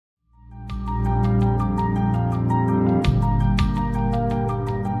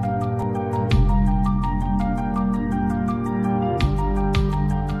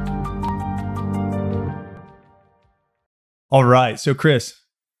All right. So Chris,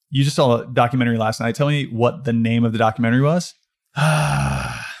 you just saw a documentary last night. Tell me what the name of the documentary was.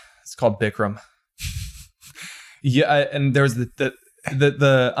 It's called Bikram. Yeah, and there was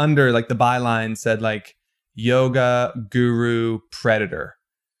the under, like the byline said like yoga guru predator,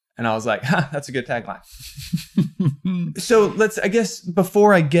 and I was like, that's a good tagline. So I guess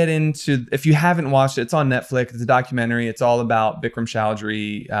before I get into, if you haven't watched it, it's on Netflix. It's a documentary. It's all about Bikram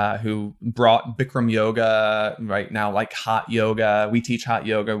Choudhury, who brought Bikram Yoga, right now, like hot yoga. We teach hot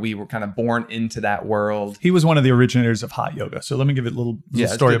yoga. We were kind of born into that world. He was one of the originators of hot yoga. So let me give it a little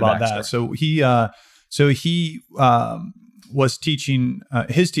story about that. So he was teaching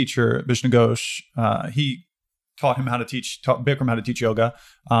his teacher, Vishnu Ghosh. He taught Bikram how to teach yoga.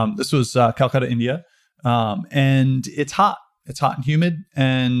 This was Calcutta, India. And it's hot. It's hot and humid,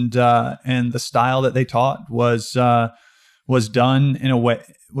 and the style that they taught was done in a way.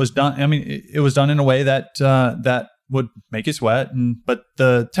 It was done in a way that that would make you sweat, but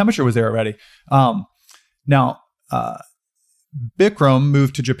the temperature was there already. Now, Bikram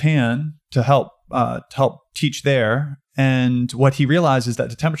moved to Japan to help teach there, and what he realized is that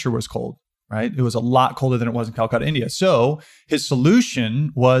the temperature was cold. Right, it was a lot colder than it was in Calcutta, India. So his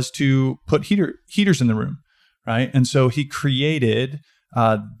solution was to put heaters in the room, right? And so he created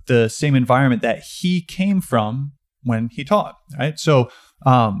the same environment that he came from when he taught, right? So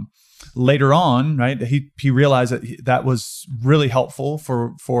later on, right, he realized that was really helpful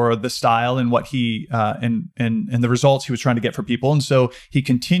for the style and what he and the results he was trying to get for people. And so he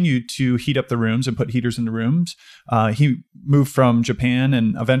continued to heat up the rooms and put heaters in the rooms. He moved from Japan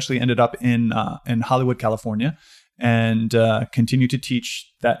and eventually ended up in Hollywood, California, and continued to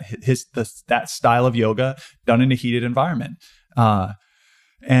teach that style of yoga done in a heated environment.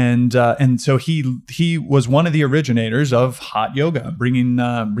 And so he was one of the originators of hot yoga, bringing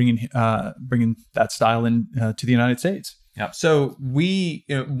that style in to the United States. Yeah. So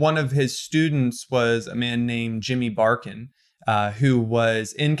one of his students was a man named Jimmy Barkin, who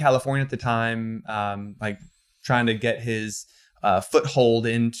was in California at the time, like trying to get his foothold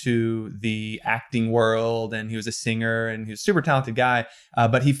into the acting world, and he was a singer and he was a super talented guy.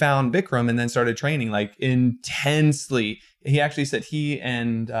 But he found Bikram and then started training like intensely. He actually said he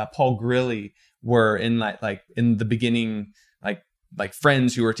and Paul Grilly were in like in the beginning, like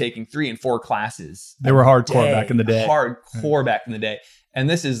friends who were taking 3 and 4 classes. They were hardcore back in the day. Hardcore back in the day. And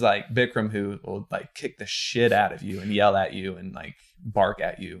this is like Bikram, who will like kick the shit out of you and yell at you and like bark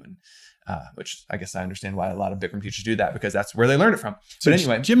at you, and which I guess I understand why a lot of Bikram teachers do that, because that's where they learned it from. So but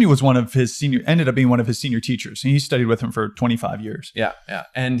anyway, Jimmy was ended up being one of his senior teachers, and he studied with him for 25 years. Yeah, yeah.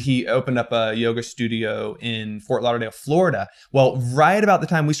 And he opened up a yoga studio in Fort Lauderdale, Florida. Well, right about the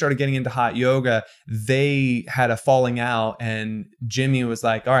time we started getting into hot yoga, they had a falling out, and Jimmy was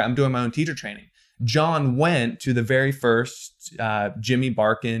like, all right, I'm doing my own teacher training. John went to the very first Jimmy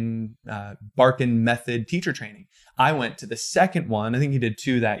Barkin method teacher training. I went to the second one. I think he did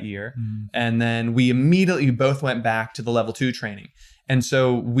 2 that year. And then we immediately both went back to the level 2 training. And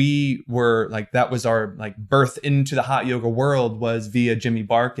so we were like, that was our like birth into the hot yoga world, was via Jimmy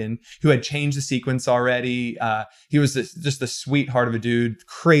Barkin, who had changed the sequence already. He was just a sweetheart of a dude,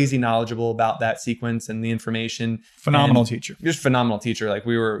 crazy knowledgeable about that sequence and the information. Phenomenal teacher. Just phenomenal teacher. Like,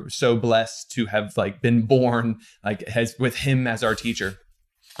 we were so blessed to have like been born like with him as our teacher.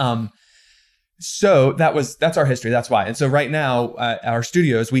 So that's our history. That's why. And so right now, our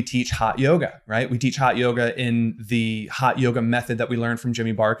studios, we teach hot yoga, right? We teach hot yoga in the hot yoga method that we learned from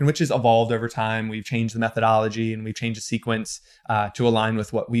Jimmy Barkin, which has evolved over time. We've changed the methodology and we've changed the sequence to align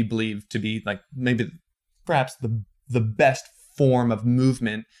with what we believe to be like maybe perhaps the best form of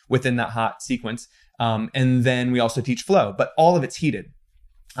movement within that hot sequence. And then we also teach flow, but all of it's heated.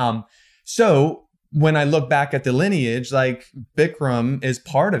 So when I look back at the lineage, like Bikram is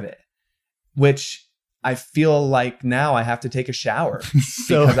part of it, which I feel like now I have to take a shower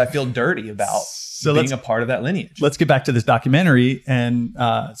because I feel dirty about being a part of that lineage. Let's get back to this documentary. And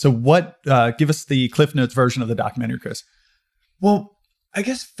so give us the Cliff Notes version of the documentary, Chris. Well, I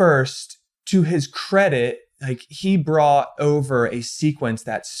guess first, to his credit, like he brought over a sequence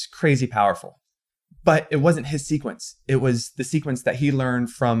that's crazy powerful, but it wasn't his sequence. It was the sequence that he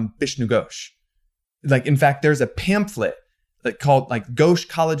learned from Vishnu Ghosh. Like, in fact, there's a pamphlet called like Ghosh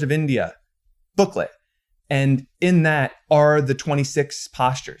College of India booklet. And in that are the 26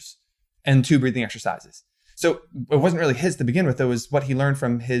 postures and 2 breathing exercises. So it wasn't really his to begin with. It was what he learned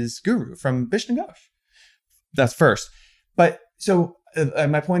from his guru, from Vishnu Ghosh. That's first. But so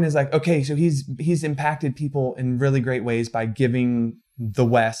my point is like, okay, so he's impacted people in really great ways by giving the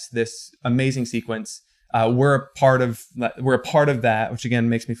West this amazing sequence. We're a part of that, which again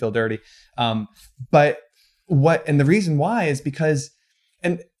makes me feel dirty. But and the reason why is because,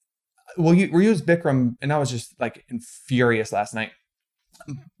 and we'll use Bikram, and I was just like furious last night.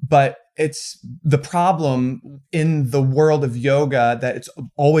 But it's the problem in the world of yoga that it's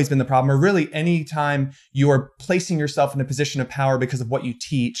always been the problem, or really anytime you are placing yourself in a position of power because of what you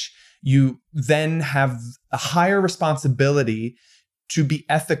teach, you then have a higher responsibility to be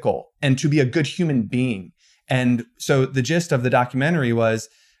ethical and to be a good human being. And so the gist of the documentary was,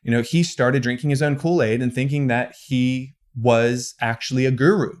 he started drinking his own Kool-Aid and thinking that he was actually a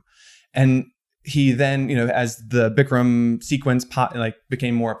guru. And he then, as the Bikram sequence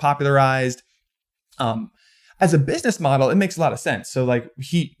became more popularized, as a business model, it makes a lot of sense. So like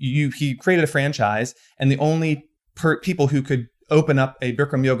he created a franchise, and the only people who could open up a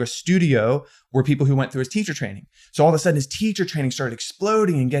Bikram Yoga studio were people who went through his teacher training. So all of a sudden his teacher training started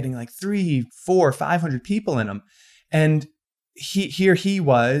exploding and getting like 300, 400, 500 people in them. And he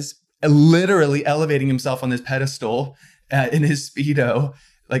was literally elevating himself on this pedestal in his Speedo.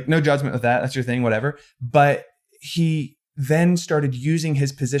 Like, no judgment of that. That's your thing, whatever. But he then started using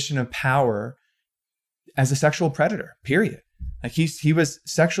his position of power as a sexual predator, period. Like he was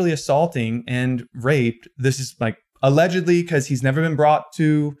sexually assaulting and raped. This is like allegedly, because he's never been brought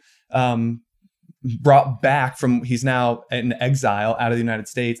back from, he's now in exile out of the United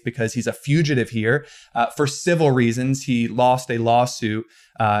States because he's a fugitive here for civil reasons. He lost a lawsuit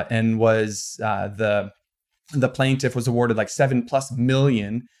and was the plaintiff was awarded like $7+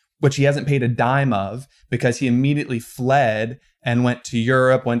 million, which he hasn't paid a dime of, because he immediately fled and went to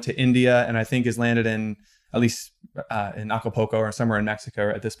Europe, went to India, and I think has landed in at least in Acapulco or somewhere in Mexico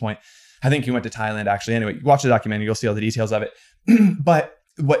at this point. I think he went to Thailand, actually. Anyway, watch the documentary, you'll see all the details of it. But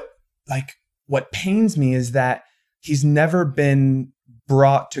what pains me is that he's never been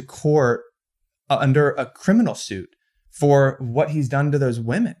brought to court under a criminal suit for what he's done to those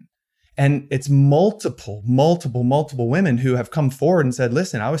women. And it's multiple women who have come forward and said,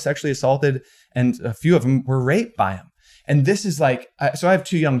 listen, I was sexually assaulted, and a few of them were raped by him. And this is like, so I have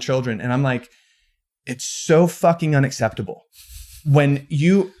 2 young children, and I'm like, it's so fucking unacceptable. When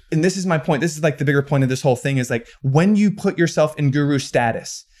you, and this is my point, this is like the bigger point of this whole thing, is like when you put yourself in guru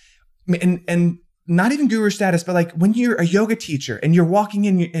status, and not even guru status, but like when you're a yoga teacher and you're walking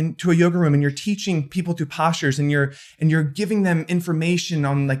into a yoga room and you're teaching people through postures, and you're giving them information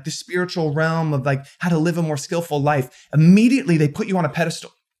on like the spiritual realm of like how to live a more skillful life, immediately they put you on a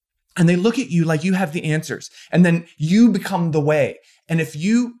pedestal and they look at you like you have the answers, and then you become the way. And if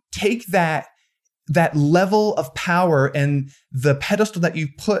you take that level of power and the pedestal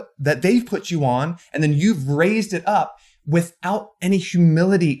that they've put you on, and then you've raised it up without any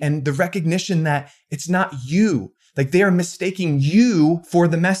humility and the recognition that it's not you. Like, they are mistaking you for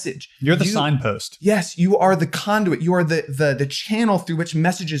the message. You're the signpost. Yes, you are the conduit. You are the channel through which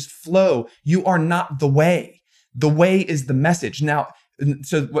messages flow. You are not the way. The way is the message. Now,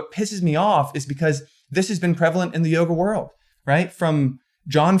 so what pisses me off is because this has been prevalent in the yoga world, right? From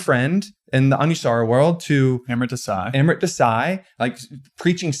John Friend in the Anusara world to Amrit Desai, like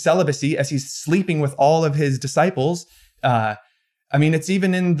preaching celibacy as he's sleeping with all of his disciples. I mean, it's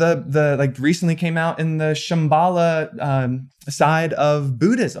even in the like recently came out in the Shambhala side of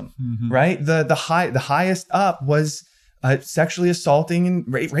Buddhism, right? The highest up was sexually assaulting and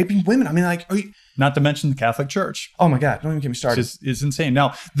raping women. I mean, like, not to mention the Catholic Church. Oh my God, don't even get me started. It's insane.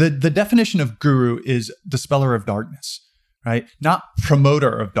 Now, the definition of guru is dispeller of darkness, right? Not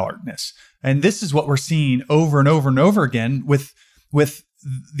promoter of darkness. And this is what we're seeing over and over and over again with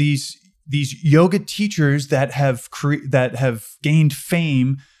these yoga teachers that have gained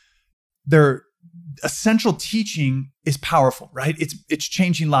fame. Their essential teaching is powerful, right? It's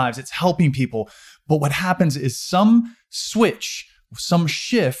changing lives. It's helping people. But what happens is some switch, some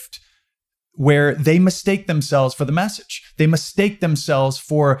shift where they mistake themselves for the message. They mistake themselves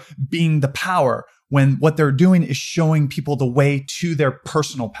for being the power, when what they're doing is showing people the way to their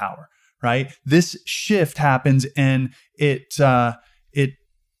personal power, right? This shift happens, and it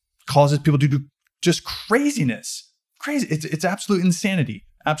causes people to do just craziness. Crazy. It's absolute insanity.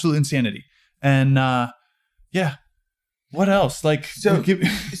 Absolute insanity. And yeah. What else? Like, so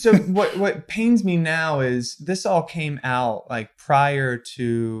what pains me now is this all came out like prior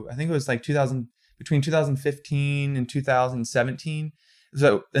to, I think it was like between 2015 and 2017.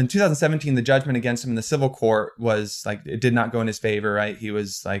 So in 2017, the judgment against him in the civil court was like, it did not go in his favor, right? He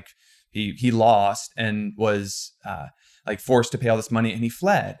was like, he lost and was like forced to pay all this money, and he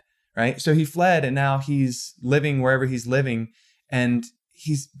fled, right? So he fled, and now he's living wherever he's living. And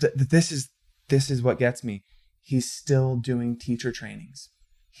this is what gets me. He's still doing teacher trainings.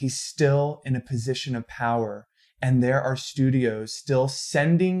 He's still in a position of power. And there are studios still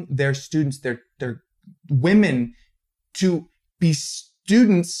sending their students, their women to be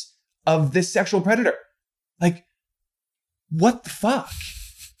students of this sexual predator. Like, what the fuck?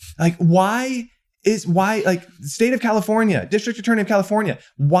 Like, why, like, state of California, District Attorney of California,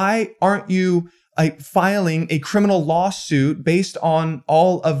 why aren't you like filing a criminal lawsuit based on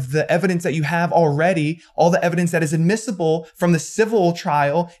all of the evidence that you have already, all the evidence that is admissible from the civil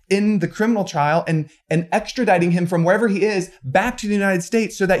trial in the criminal trial, and extraditing him from wherever he is back to the United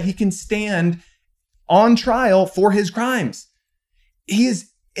States so that he can stand on trial for his crimes? He has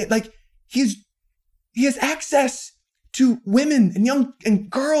access to women and young and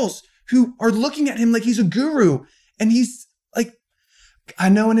girls who are looking at him like he's a guru. And he's like, I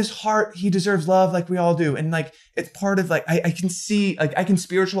know in his heart he deserves love like we all do. And like, it's part of like, I can see, like, I can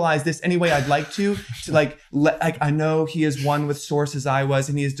spiritualize this any way I'd like to like, I know he is one with source as I was,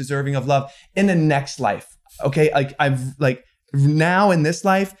 and he is deserving of love in the next life. Okay. Like, I've like now in this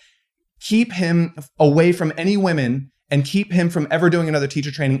life, keep him away from any women and keep him from ever doing another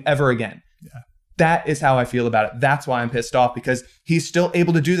teacher training ever again. Yeah. That is how I feel about it. That's why I'm pissed off, because he's still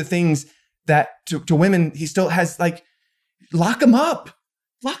able to do the things that to women, he still has, like, lock him up.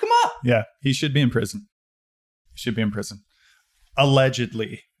 Lock him up. Yeah, he should be in prison. He should be in prison.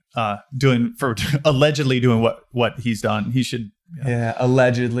 Allegedly doing what he's done. He should. Yeah,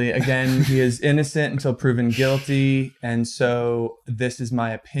 allegedly. Again, he is innocent until proven guilty. And so this is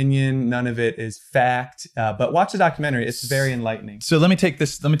my opinion. None of it is fact. But watch the documentary. It's very enlightening. So let me take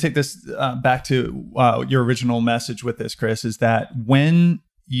this back to your original message with this, Chris, is that when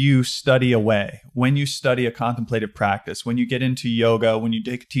you study away, when you study a contemplative practice, when you get into yoga, when you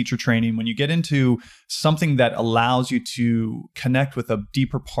take teacher training, when you get into something that allows you to connect with a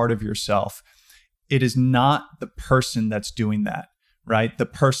deeper part of yourself, it is not the person that's doing that, right? The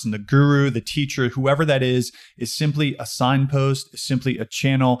person, the guru, the teacher, whoever that is simply a signpost, is simply a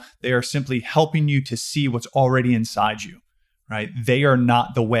channel. They are simply helping you to see what's already inside you, right? They are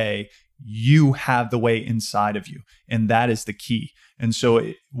not the way. You have the way inside of you. And that is the key. And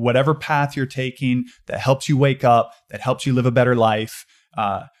so whatever path you're taking that helps you wake up, that helps you live a better life,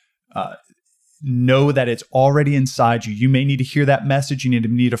 know that it's already inside you. You may need to hear that message. You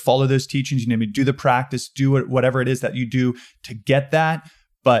need to follow those teachings. You need to do the practice, do whatever it is that you do to get that.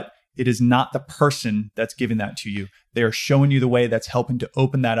 But it is not the person that's giving that to you. They are showing you the way that's helping to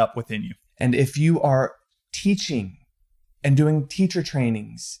open that up within you. And if you are teaching and doing teacher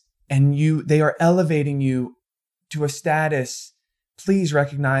trainings and they are elevating you to a status, please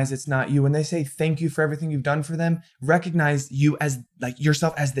recognize it's not you. When they say thank you for everything you've done for them, recognize you as like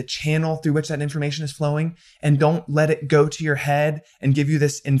yourself as the channel through which that information is flowing, and don't let it go to your head and give you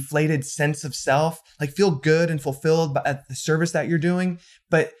this inflated sense of self. Like, feel good and fulfilled at the service that you're doing,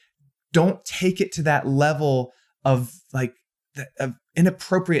 but don't take it to that level of like of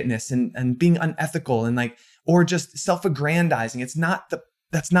inappropriateness and being unethical and like, or just self-aggrandizing.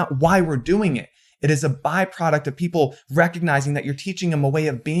 That's not why we're doing it. It is a byproduct of people recognizing that you're teaching them a way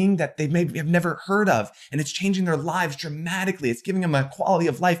of being that they maybe have never heard of. And it's changing their lives dramatically. It's giving them a quality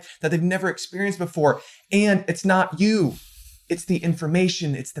of life that they've never experienced before. And it's not you. It's the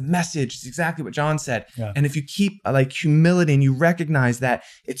information. It's the message. It's exactly what John said. Yeah. And if you keep like humility and you recognize that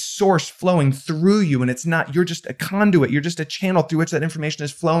it's source flowing through you and it's not, you're just a conduit. You're just a channel through which that information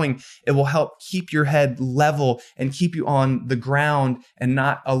is flowing. It will help keep your head level and keep you on the ground and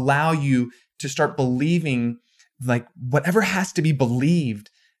not allow you to start believing like whatever has to be believed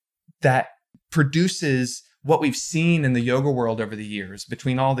that produces what we've seen in the yoga world over the years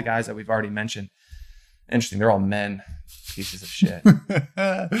between all the guys that we've already mentioned. Interesting. They're all men, pieces of shit.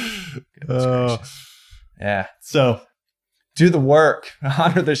 Yeah. So do the work,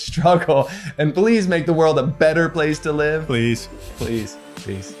 honor the struggle, and please make the world a better place to live. Please. Please.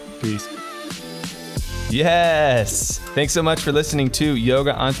 Peace. Peace. Yes. Thanks so much for listening to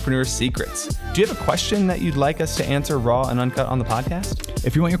Yoga Entrepreneur Secrets. Do you have a question that you'd like us to answer raw and uncut on the podcast?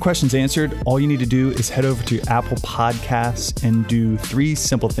 If you want your questions answered, all you need to do is head over to Apple Podcasts and do 3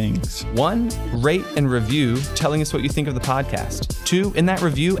 simple things. 1, rate and review, telling us what you think of the podcast. 2, in that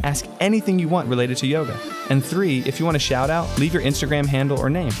review, ask anything you want related to yoga. And 3, if you want a shout out, leave your Instagram handle or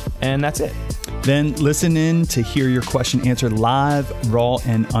name. And that's it. Then listen in to hear your question answered live, raw,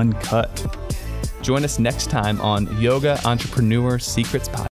 and uncut. Join us next time on Yoga Entrepreneur Secrets Podcast.